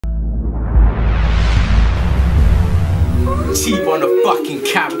Chiba on the fucking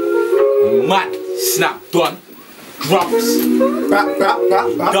cam. Mad, snap done. Grumpz.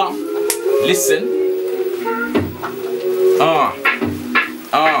 Back. Dumb. Listen.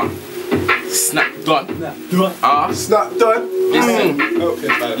 Snap done. Snap done.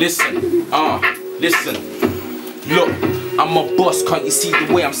 Listen. Listen. Look, I'm a boss, can't you see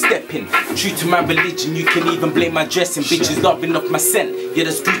the way I'm stepping? True to my religion, you can even blame my dressing. Bitches loving off my scent, yeah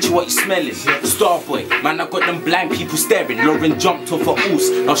that's Gucci what you smelling. Starboy, man I got them blind people staring. Lauren jumped off her horse,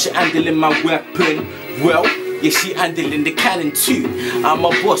 now she handling my weapon. Well, yeah she handling the cannon too. I'm a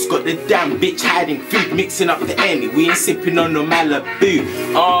boss, got the damn bitch hiding food, mixing up the Henny, we ain't sipping on no Malibu.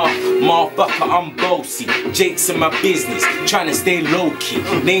 Motherfucker I'm bossy, Jake's in my business, trying to stay low-key.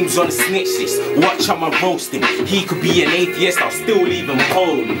 Names on the snitch list, watch how I roast him. He could be an atheist, I'll still leave him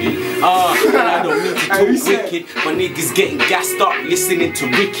holy. And I don't mean to talk wicked, but niggas getting gassed up listening to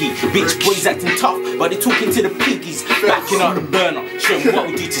Ricky. Bitch boys acting tough, but they talking to the piggies, backing up the burner, showing what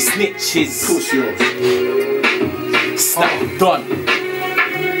we do to snitches. Push yours. Snap done.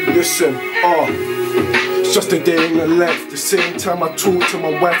 Listen, it's just a day in the life. The same time I talk to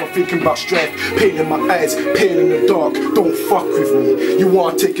my wife, I'm thinking about strength. Pain in my eyes, pain in the dark. Don't fuck with me. You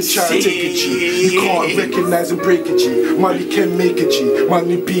wanna take a chance, take a G. You can't recognize and break a G. Money can make a G.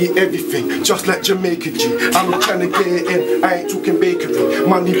 Money be everything, just like Jamaica G. I'm not trying to get it in, I ain't talking bakery.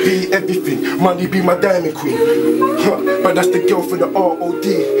 Money be everything, money be my diamond queen. But that's the girl for the ROD.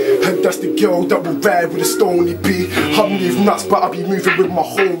 And that's the girl that will ride with a stony B. I move nuts, but I be moving with my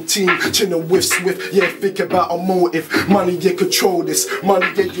whole team. Chillin' with Swift, yeah, think about a motive. Money, yeah, control this. Money,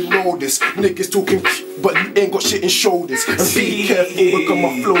 yeah, you know this. Niggas talking, but you ain't got shit in shoulders. And be careful, because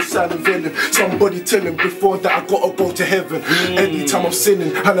my flow sounding villain. Somebody tell him before that I gotta go to heaven. Anytime I'm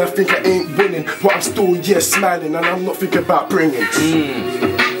sinning, and I think I ain't winning, but I'm still, yeah, smiling, and I'm not thinking about bringing.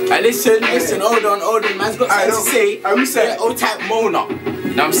 Listen, hold on, man's got something to say. Yeah, old type Mona.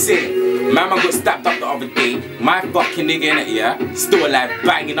 You know what I'm saying? Man got stabbed up the other day. My fucking nigga in it, yeah? Still alive,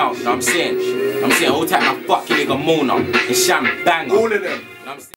 banging out, you know what I'm saying? Old type my fucking nigga Mona and Sham bang. All of them.